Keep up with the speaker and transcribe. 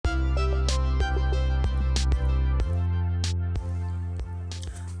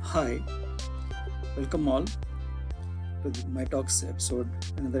Hi, welcome all to my talks episode,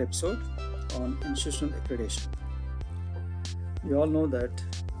 another episode on institutional accreditation. You all know that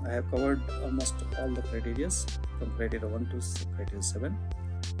I have covered almost all the criteria from criteria 1 to criteria 7,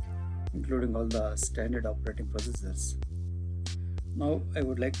 including all the standard operating procedures. Now, I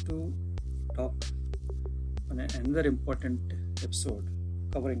would like to talk on another important episode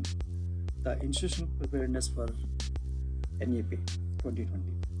covering the institutional preparedness for NEP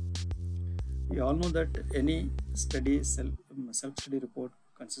 2020. We all know that any study self-study report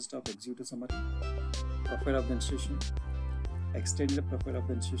consists of executive summary, profile of the institution, extended profile of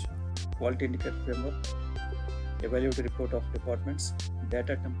the institution, quality indicator framework, evaluative report of departments,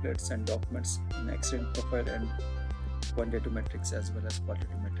 data templates and documents in extended profile and quantitative metrics as well as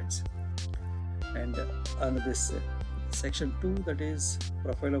qualitative metrics. And under this section 2, that is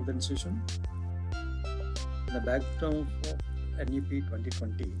profile of the institution, in the background of NEP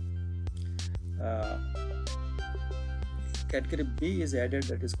 2020. Category B is added,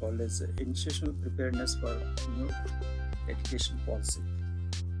 that is called as institutional preparedness for new education policy.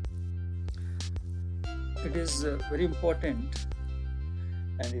 It is very important,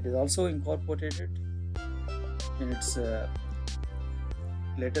 and it is also incorporated in its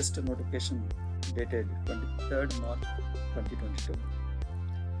latest notification dated 23rd March 2022.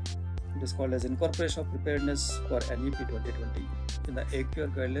 It is called as Incorporation of Preparedness for NEP 2020 in the AQR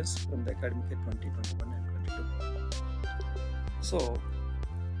guidelines from the academic year 2021 and 22. So,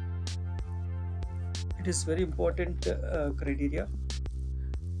 it is very important criteria,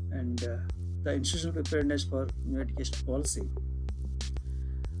 and the institutional preparedness for new education policy.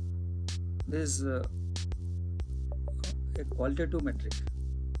 There is a qualitative metric.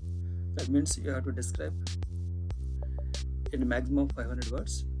 That means you have to describe in a maximum of 500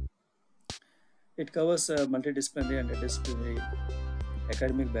 words. It covers multidisciplinary and interdisciplinary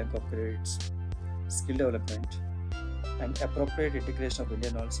academic bank of credits, skill development, and appropriate integration of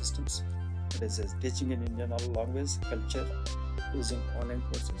Indian knowledge systems. That is teaching in Indian language, culture, using online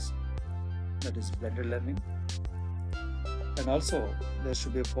courses. That is blended learning. And also, there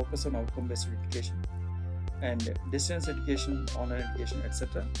should be a focus on outcome-based education and distance education, online education,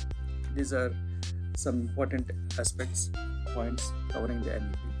 etc. These are some important aspects, points covering the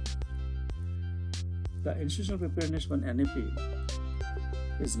NEP. The institutional preparedness for NEP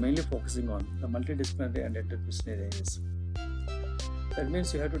is mainly focusing on the multidisciplinary and interdisciplinary areas. That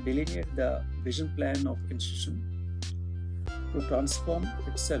means you have to delineate the vision plan of institution to transform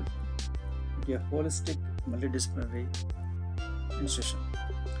itself into a holistic multidisciplinary institution.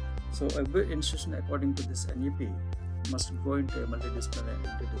 So every institution, according to this NEP, must go into a multidisciplinary and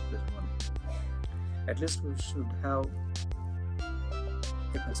interdisciplinary one. At least we should have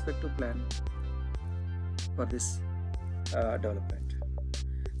a perspective plan for this development.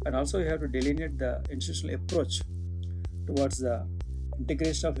 And also you have to delineate the institutional approach towards the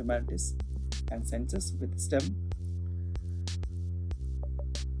integration of humanities and sciences with STEM,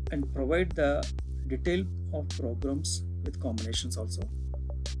 and provide the detail of programs with combinations also.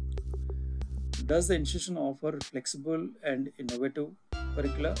 Does the institution offer flexible and innovative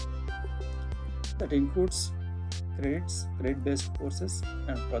curricula that includes credits, credit-based courses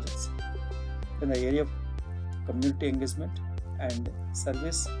and projects in the area of community engagement and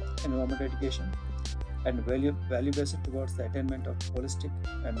service environment education, and value-based towards the attainment of holistic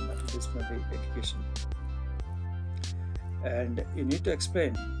and multidisciplinary education? And you need to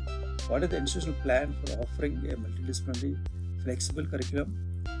explain what is the institutional plan for offering a multidisciplinary flexible curriculum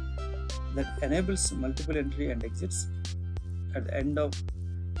that enables multiple entry and exits at the end of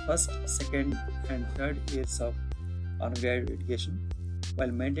first, second and third years of undergraduate education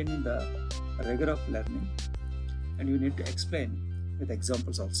while maintaining the rigor of learning. And you need to explain with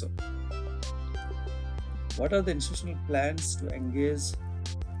examples also. What are the institutional plans to engage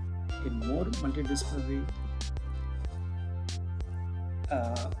in more multidisciplinary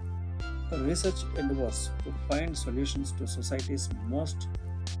research endeavors to find solutions to society's most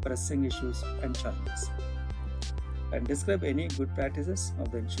pressing issues and challenges, and describe any good practices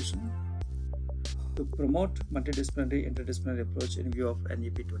of the institution to promote multidisciplinary interdisciplinary approach in view of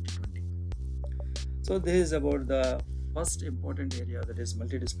NEP 2020. So this is about the first important area, that is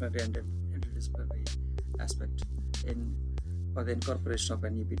multidisciplinary and interdisciplinary aspect for the incorporation of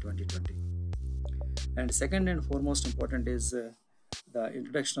NEP 2020. And second and foremost important is the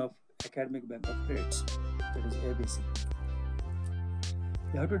introduction of academic bank of credits, that is ABC.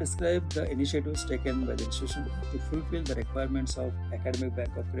 You have to describe the initiatives taken by the institution to fulfill the requirements of academic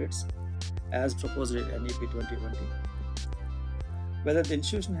bank of credits as proposed in NEP 2020. Whether the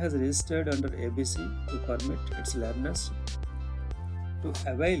institution has registered under ABC to permit its learners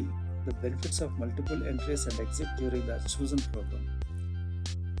to avail the benefits of multiple entries and exit during the chosen program,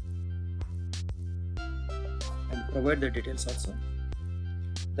 and provide the details also.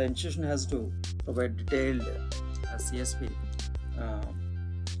 The institution has to provide detailed CSV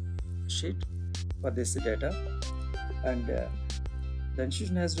sheet for this data, and the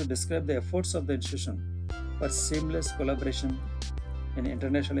institution has to describe the efforts of the institution for seamless collaboration in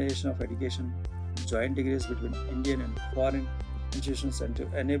internationalization of education, joint degrees between Indian and foreign institutions, and to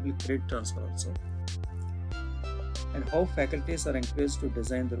enable credit transfer also, and how faculties are encouraged to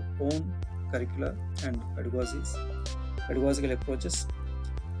design their own curricula and pedagogical approaches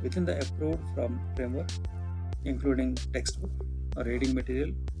within the approved framework, including textbook or reading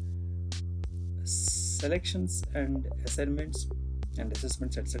material, selections and assignments and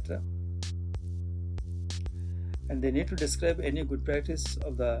assessments, etc. And they need to describe any good practice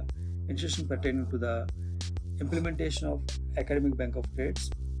of the institution pertaining to the implementation of academic bank of credits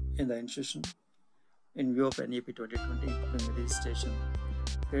in the institution in view of NEP 2020, including registration,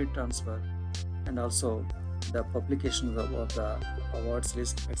 credit transfer, and also the publication of the awards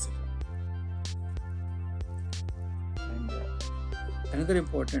list, etc. And another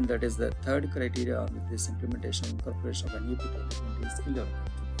important, that is the third criteria on this implementation and incorporation of NEP 2020 is skill development.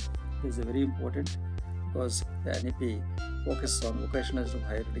 This is very important because the NEP focuses on vocationalized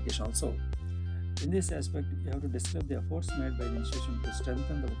higher education also. In this aspect, you have to describe the efforts made by the institution to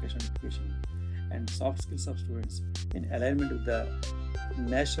strengthen the vocational education and soft skills of students in alignment with the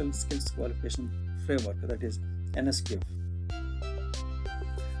National Skills Qualification Framework, that is NSQF.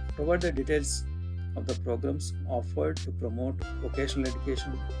 Provide the details of the programs offered to promote vocational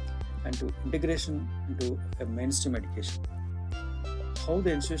education and to integration into a mainstream education. How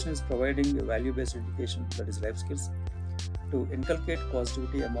the institution is providing a value-based education, that is life skills, to inculcate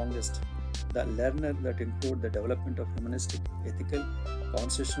positivity amongst the learner, that include the development of humanistic, ethical,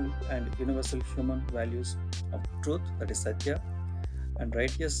 constitutional and universal human values of truth, that is Satya, and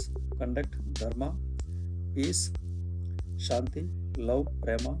righteous conduct, Dharma, peace, Shanti, love,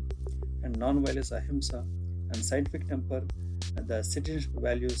 Prema, and non-violence, Ahimsa, and scientific temper, and the citizenship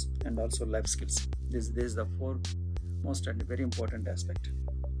values, and also life skills. This is the four most and very important aspect.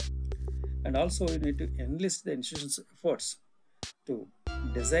 And also you need to enlist the institution's efforts to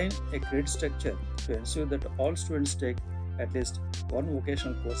design a credit structure to ensure that all students take at least one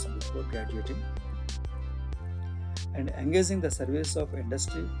vocational course before graduating, and engaging the service of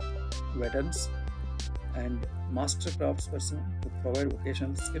industry, veterans, and master craftsperson to provide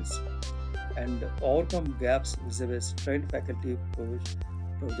vocational skills and overcome gaps vis-a-vis trained faculty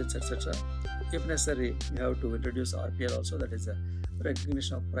projects, etc. If necessary, you have to introduce RPL also, that is a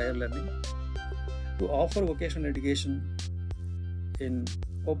recognition of prior learning, to offer vocational education in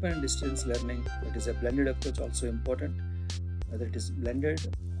open and distance learning. That is a blended approach also important, whether it is blended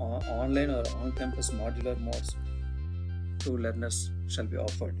online or on-campus modular modes, to learners shall be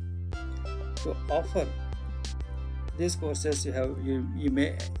offered. To offer these courses, you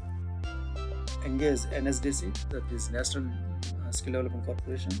may engage NSDC, that is National Skill Development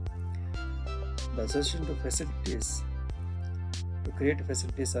Corporation, the association to facilities, to create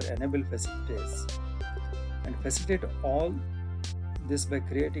facilities or enable facilities, and facilitate all this by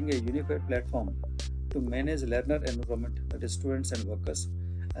creating a unified platform to manage learner environment, that is students and workers,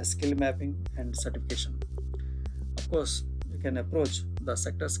 as skill mapping and certification. Of course, you can approach the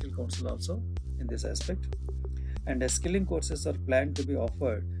Sector Skill Council also in this aspect, and skilling courses are planned to be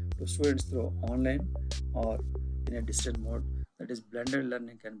offered to students through online or in a distant mode. That is, blended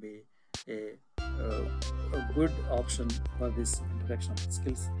learning can be a good option for this introduction of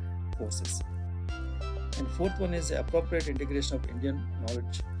skills courses. And fourth one is appropriate integration of Indian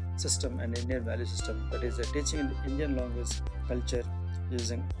knowledge system and Indian value system, that is teaching in Indian language culture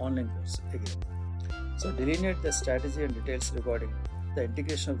using online course again. So delineate the strategy and details regarding the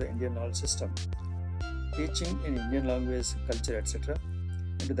integration of the Indian knowledge system, teaching in Indian language, culture, etc.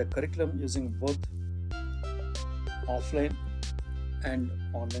 into the curriculum using both offline and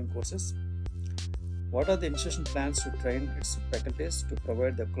online courses. What are the institution plans to train its faculties to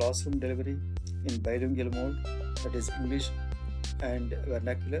provide the classroom delivery in bilingual mode, that is English and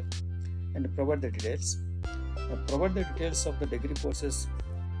vernacular, and provide the details. Provide the details of the degree courses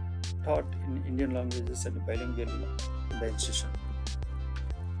taught in Indian languages and bilingually in the institution.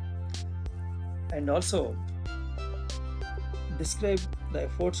 And also describe the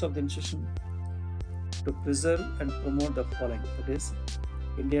efforts of the institution to preserve and promote the following, that is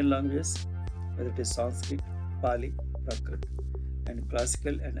Indian languages, whether it is Sanskrit, Pali, Prakrit, and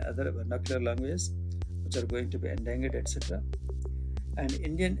classical and other vernacular languages which are going to be endangered, etc. And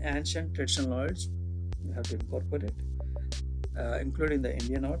Indian ancient traditional knowledge, you have to incorporate. including the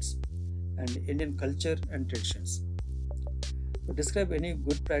Indian arts and Indian culture and traditions. To describe any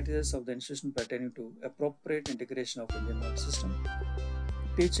good practices of the institution pertaining to appropriate integration of Indian knowledge system,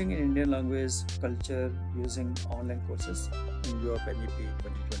 teaching in Indian language, culture using online courses in view of NEP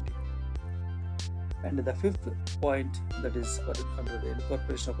 2020. And the fifth point, that is under the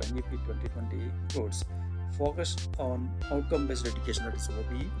incorporation of NEP 2020, includes focus on outcome-based education, that is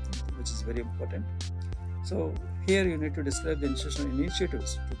OBE, which is very important. So here you need to describe the institutional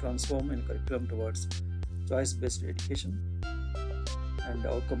initiatives to transform in curriculum towards choice-based education and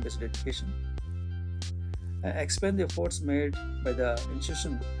outcome-based education. Explain the efforts made by the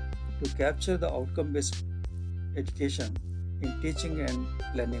institution to capture the outcome-based education in teaching and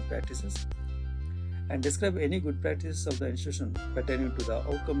learning practices, and describe any good practices of the institution pertaining to the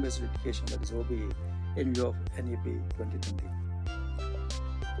outcome-based education, that is OBE, in view of NEP 2020.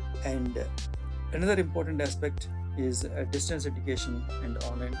 And another important aspect is distance education and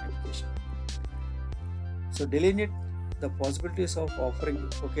online education. So delineate the possibilities of offering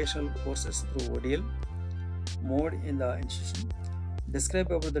vocational courses through ODL mode in the institution.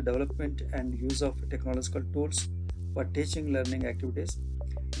 Describe about the development and use of technological tools for teaching learning activities,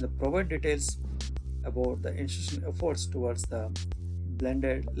 and provide details about the institution efforts towards the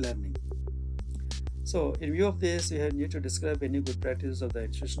blended learning. So in view of this, you need to describe any good practices of the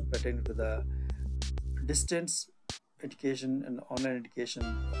institution pertaining to the distance education and online education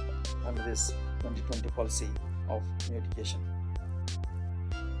under this 2020 policy of new education.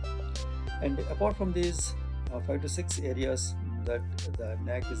 And apart from these 5 to 6 areas that the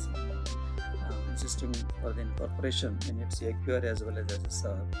NAAC is insisting for the incorporation in its AQR as well as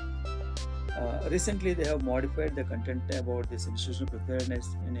SSR, recently they have modified the content about this institutional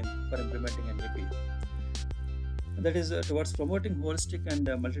preparedness for implementing NEP. That is towards promoting holistic and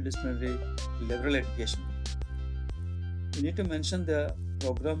multidisciplinary liberal education. You need to mention the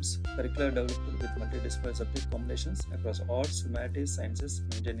programs curricula developed with multidisciplinary subject combinations across arts, humanities, sciences,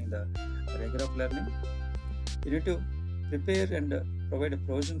 maintaining the rigor of learning. You need to prepare and provide a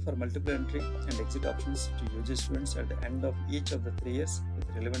provision for multiple entry and exit options to UG students at the end of each of the 3 years with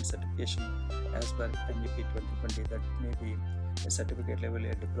relevant certification as per NEP 2020. That may be a certificate level,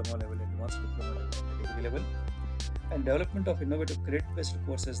 a diploma level, advanced diploma level, a degree level. And development of innovative credit-based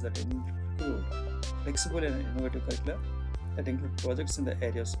courses that include flexible and innovative curricula that include projects in the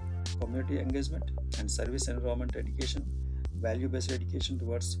areas of community engagement and service environment education, value-based education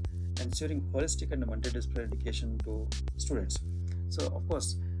towards ensuring holistic and multidisciplinary education to students. So of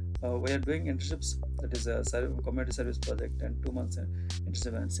course, we are doing internships, that is a community service project, and 2 months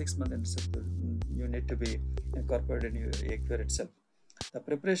internship and 6 month internship you need to be incorporated in your AQR itself. The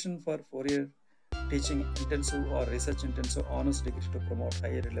preparation for 4-year teaching intensive or research intensive honors degree to promote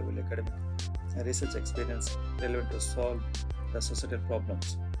higher level academic and research experience relevant to solve the societal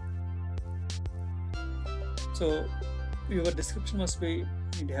problems. So your description must be,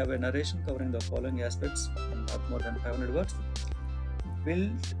 need to have a narration covering the following aspects in not more than 500 words.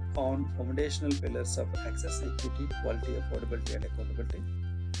 Build on foundational pillars of access, equity, quality, affordability, and accountability.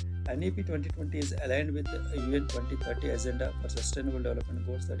 NEP 2020 is aligned with the UN 2030 Agenda for Sustainable Development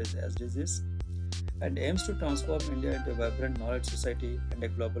Goals, that is SDGs, and aims to transform India into a vibrant knowledge society and a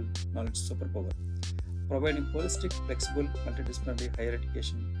global knowledge superpower, providing holistic, flexible, multidisciplinary higher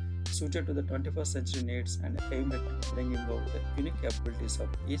education suited to the 21st century needs and aimed at bringing out the unique abilities of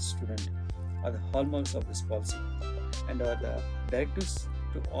each student are the hallmarks of this policy and are the directives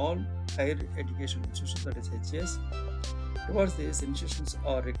to all higher education institutions, that is HES. Towards these, institutions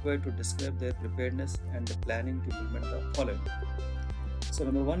are required to describe their preparedness and planning to implement the following. So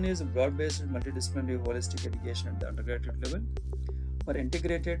number 1 is broad-based multidisciplinary holistic education at the undergraduate level for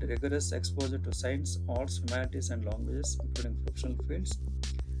integrated rigorous exposure to science, arts, humanities and languages, including professional fields,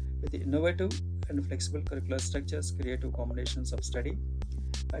 with innovative and flexible curricular structures, creative combinations of study,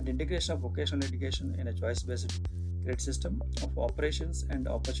 and integration of vocational education in a choice-based credit system of operations and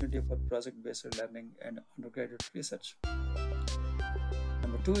opportunity for project-based learning and undergraduate research.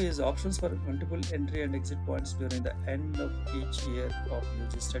 Number 2 is options for multiple entry and exit points during the end of each year of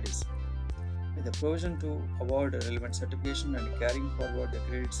UG studies, with the provision to award a relevant certification and carrying forward the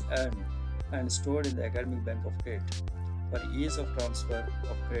credits earned and stored in the academic bank of credit for ease of transfer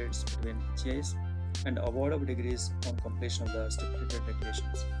of credits between HES and award of degrees on completion of the stipulated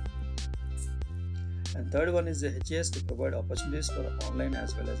regulations. And third one is the HES to provide opportunities for online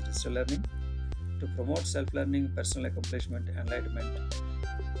as well as digital learning, to promote self-learning, personal accomplishment, enlightenment,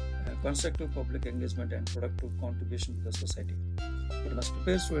 constructive public engagement and productive contribution to the society. It must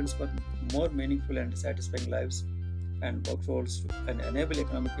prepare students for more meaningful and satisfying lives and work roles and enable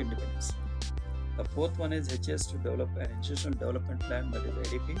economic independence. The fourth one is HES to develop an institutional development plan, that is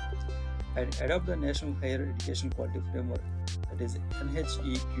IDP, and adopt the National Higher Education Quality Framework, that is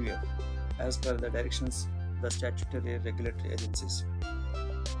NHEQF, as per the directions of the statutory regulatory agencies.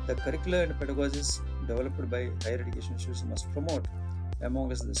 The curricula and pedagogies developed by higher education institutions must promote among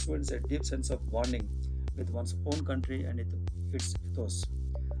the students a deep sense of bonding with one's own country and its ethos,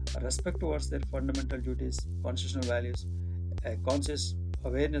 a respect towards their fundamental duties, constitutional values, a conscious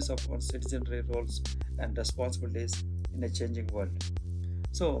awareness of one's citizenry roles and responsibilities in a changing world.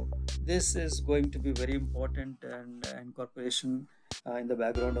 So this is going to be very important and incorporation in the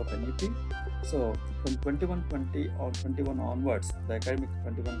background of NEP. So from 2120 or 21 onwards, the academic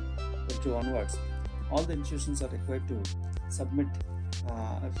 21-22 onwards, all the institutions are required to submit,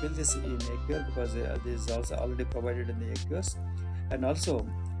 fill this in AQR, because this is also already provided in the AQRs, and also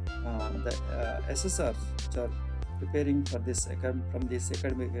the SSRs which are preparing for this from this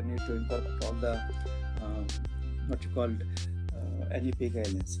academic need to incorporate all the what you called NEP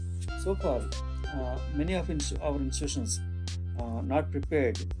guidelines. So far, many of our institutions not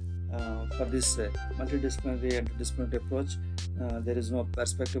prepared for this multidisciplinary and interdisciplinary approach. There is no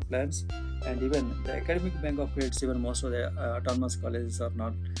perspective plans, and even the academic bank of credits, even most of the autonomous colleges are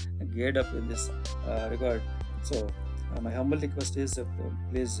not geared up in this regard. So my humble request is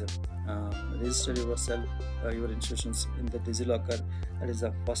please register yourself, your institutions in the DigiLocker. That is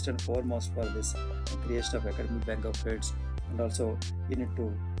the first and foremost for this creation of academic bank of credits, and also you need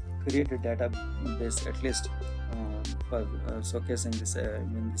to create a database at least for showcasing this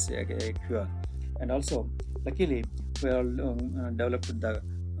in this AQR. And also, luckily, we all developed the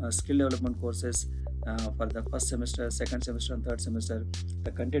skill development courses for the first semester, second semester, and third semester.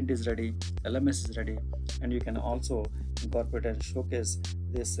 The content is ready, LMS is ready, and you can also incorporate and showcase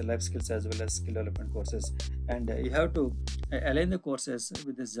this life skills as well as skill development courses. And you have to align the courses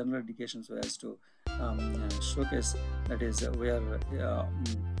with this general education so as to showcase that is we are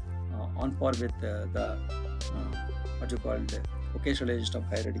on par with the what you call the vocationalization of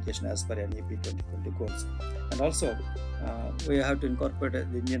higher education as per NEP 2020 goals. And also we have to incorporate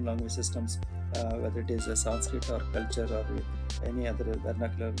the Indian language systems, whether it is a Sanskrit or culture or any other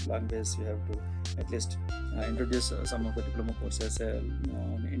vernacular language. You have to at least introduce some of the diploma courses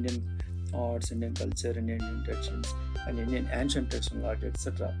on Indian arts, Indian culture, Indian traditions, and Indian ancient traditional art,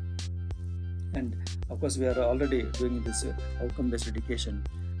 etc. And of course, we are already doing this outcome-based education.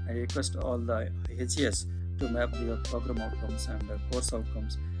 I request all the HES to map your program outcomes and course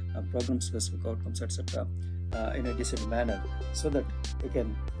outcomes, program-specific outcomes, etc. In a decent manner, so that we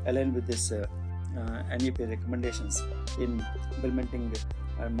can align with this NEP recommendations in implementing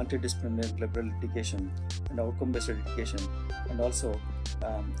multidisciplinary liberal education and outcome-based education, and also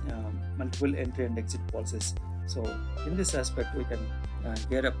multiple entry and exit policies. So in this aspect, we can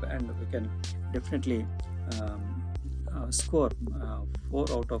gear up and we can definitely score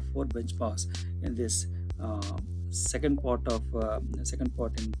 4 out of 4 benchmarks in this second part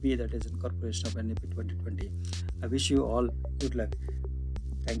in B, that is incorporation of NEP 2020. I wish you all good luck.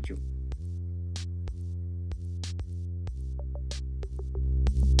 Thank you.